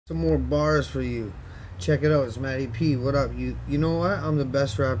Some more bars for you. Check it out. It's Matty P. What up? You know what? I'm the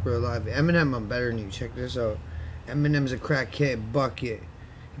best rapper alive. Eminem, I'm better than you. Check this out. Eminem's a crackhead bucket.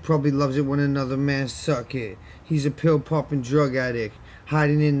 He probably loves it when another man suck it. He's a pill popping drug addict,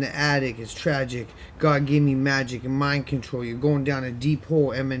 hiding in the attic. It's tragic. God gave me magic and mind control. You're going down a deep hole,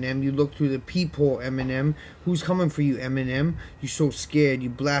 Eminem. You look through the peephole, Eminem. Who's coming for you, Eminem? You're so scared.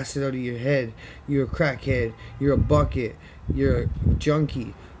 You blast it out of your head. You're a crackhead. You're a bucket. You're a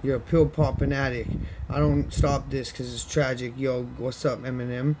junkie. You're a pill popping addict. I don't stop this because it's tragic. Yo, what's up,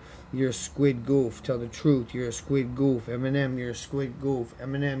 Eminem? You're a squid goof. Tell the truth. You're a squid goof. Eminem, you're a squid goof.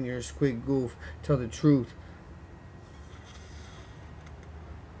 Eminem, you're a squid goof. Tell the truth.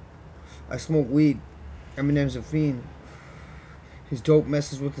 I smoke weed. Eminem's a fiend. His dope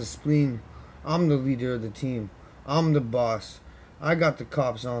messes with the spleen. I'm the leader of the team. I'm the boss. I got the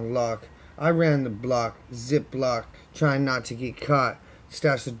cops on lock. I ran the block, zip block, trying not to get caught.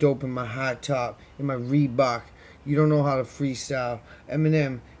 Stash the dope in my hot top, in my Reebok. You don't know how to freestyle.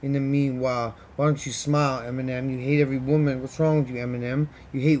 Eminem, in the meanwhile, why don't you smile, Eminem? You hate every woman. What's wrong with you, Eminem?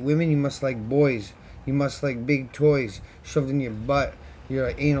 You hate women? You must like boys. You must like big toys shoved in your butt. You're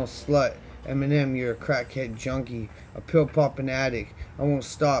an anal slut. Eminem, you're a crackhead junkie, a pill popping addict. I won't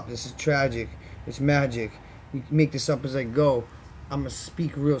stop. This is tragic. It's magic. You can make this up as I go. I'ma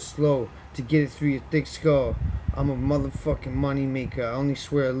speak real slow to get it through your thick skull. I'm a motherfucking money maker. I only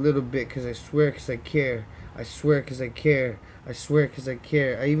swear a little bit cause I swear cause I care. I swear cause I care. I swear cause I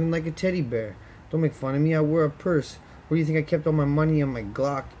care. I even like a teddy bear. Don't make fun of me. I wear a purse. Where do you think I kept all my money on my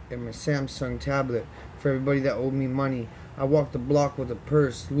Glock and my Samsung tablet for everybody that owed me money? I walk the block with a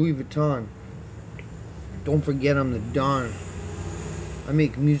purse. Louis Vuitton. Don't forget I'm the Don. I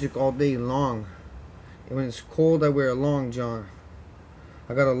make music all day long. And when it's cold I wear a long john.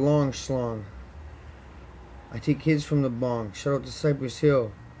 I got a long schlong. I take kids from the bong. Shout out to Cypress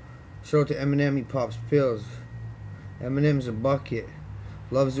Hill. Shout out to Eminem, he pops pills. Eminem's a bucket.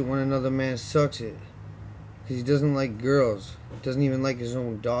 Loves it when another man sucks it. Cause he doesn't like girls. Doesn't even like his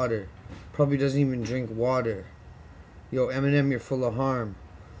own daughter. Probably doesn't even drink water. Yo, Eminem, you're full of harm.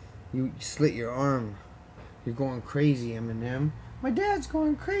 You slit your arm. You're going crazy, Eminem. My dad's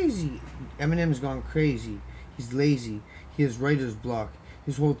going crazy. Eminem's gone crazy. He's lazy. He has writer's block.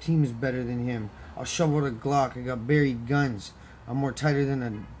 His whole team is better than him. I'll shovel out a Glock. I got buried guns. I'm more tighter than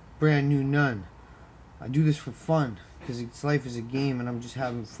a brand new nun. I do this for fun, because life is a game and I'm just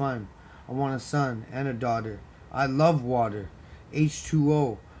having fun. I want a son and a daughter. I love water.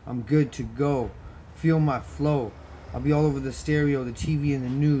 H2O. I'm good to go. Feel my flow. I'll be all over the stereo, the TV, and the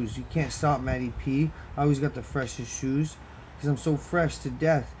news. You can't stop Matty P. I always got the freshest shoes, because I'm so fresh to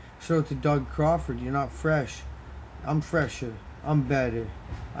death. Shout out to Doug Crawford. You're not fresh. I'm fresher. I'm better.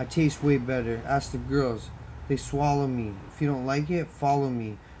 I taste way better. Ask the girls. They swallow me. If you don't like it, follow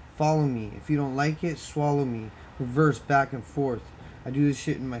me. Follow me. If you don't like it, swallow me. Reverse back and forth. I do this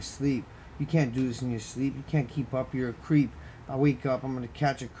shit in my sleep. You can't do this in your sleep. You can't keep up. You're a creep. I wake up. I'm going to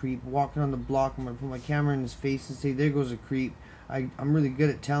catch a creep. Walking on the block. I'm going to put my camera in his face and say, there goes a creep. I'm really good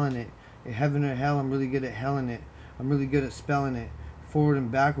at telling it. In heaven or hell, I'm really good at helling it. I'm really good at spelling it. Forward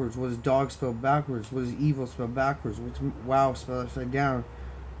and backwards. What does dog spell backwards? What does evil spell backwards? What's wow spell upside down?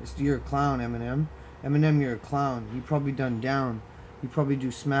 You're a clown, Eminem. Eminem, you're a clown. You probably done down. You probably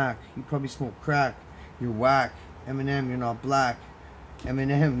do smack. You probably smoke crack. You're whack. Eminem, you're not black.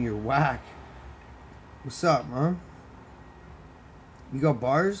 Eminem, you're whack. What's up, huh? You got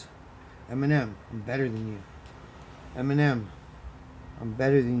bars? Eminem, I'm better than you. Eminem, I'm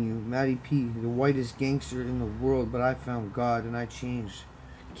better than you. Matty P, the whitest gangster in the world, but I found God and I changed.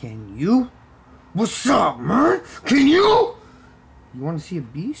 Can you? What's up, man? Can you? You want to see a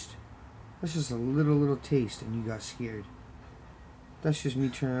beast? That's just a little taste and you got scared. That's just me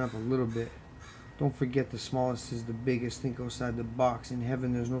turning up a little bit. Don't forget the smallest is the biggest. Think outside the box. In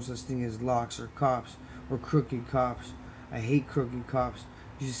heaven there's no such thing as locks or cops or crooked cops. I hate crooked cops.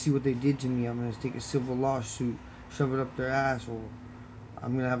 You should see what they did to me. I'm going to take a civil lawsuit, shove it up their asshole.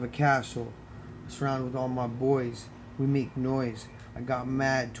 I'm going to have a castle surrounded with all my boys. We make noise. I got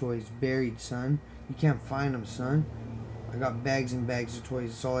mad toys buried, son. You can't find them, son. I got bags and bags of toys.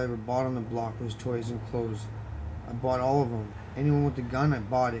 That's all I ever bought on the block was toys and clothes. I bought all of them. Anyone with a gun, I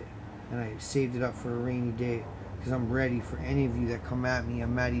bought it. And I saved it up for a rainy day. Because I'm ready for any of you that come at me.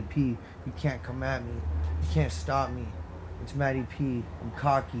 I'm Matty P. You can't come at me. You can't stop me. It's Matty P. I'm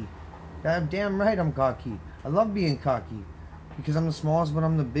cocky. God damn right I'm cocky. I love being cocky. Because I'm the smallest, but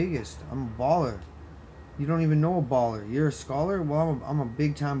I'm the biggest. I'm a baller. You don't even know a baller. You're a scholar? Well, I'm a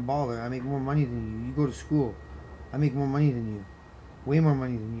big-time baller. I make more money than you. You go to school. I make more money than you. Way more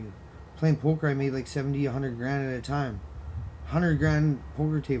money than you. Playing poker, I made like 70, 100 grand at a time. 100 grand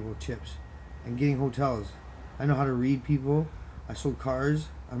poker table chips and getting hotels. I know how to read people. I sold cars.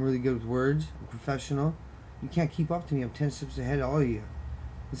 I'm really good with words. I'm professional. You can't keep up to me. I'm 10 steps ahead of all of you.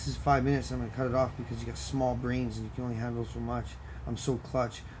 This is 5 minutes. I'm going to cut it off because you got small brains and you can only handle so much. I'm so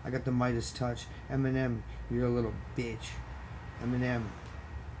clutch. I got the Midas touch. Eminem, you're a little bitch. Eminem.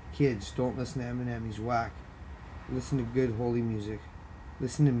 Kids, don't listen to Eminem. He's whack. Listen to good, holy music.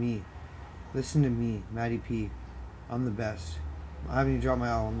 Listen to me. Listen to me, Matty P. I'm the best. I haven't even dropped my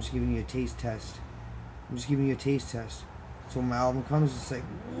album. I'm just giving you a taste test. I'm just giving you a taste test. So when my album comes, it's like,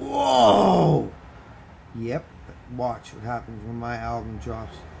 whoa! Yep. Watch what happens when my album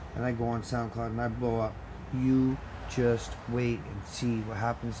drops and I go on SoundCloud and I blow up. You just wait and see what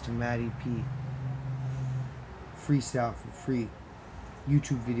happens to Matty P. Freestyle for free.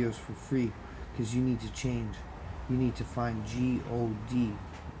 YouTube videos for free. Because you need to change. You need to find G-O-D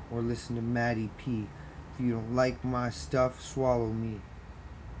or listen to Matty P. If you don't like my stuff, swallow me.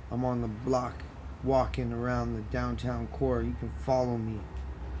 I'm on the block walking around the downtown core. You can follow me.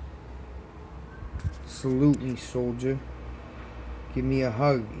 Salute me, soldier. Give me a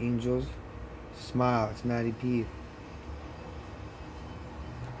hug, angels. Smile, it's Matty P.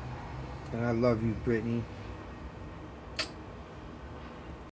 And I love you, Brittany.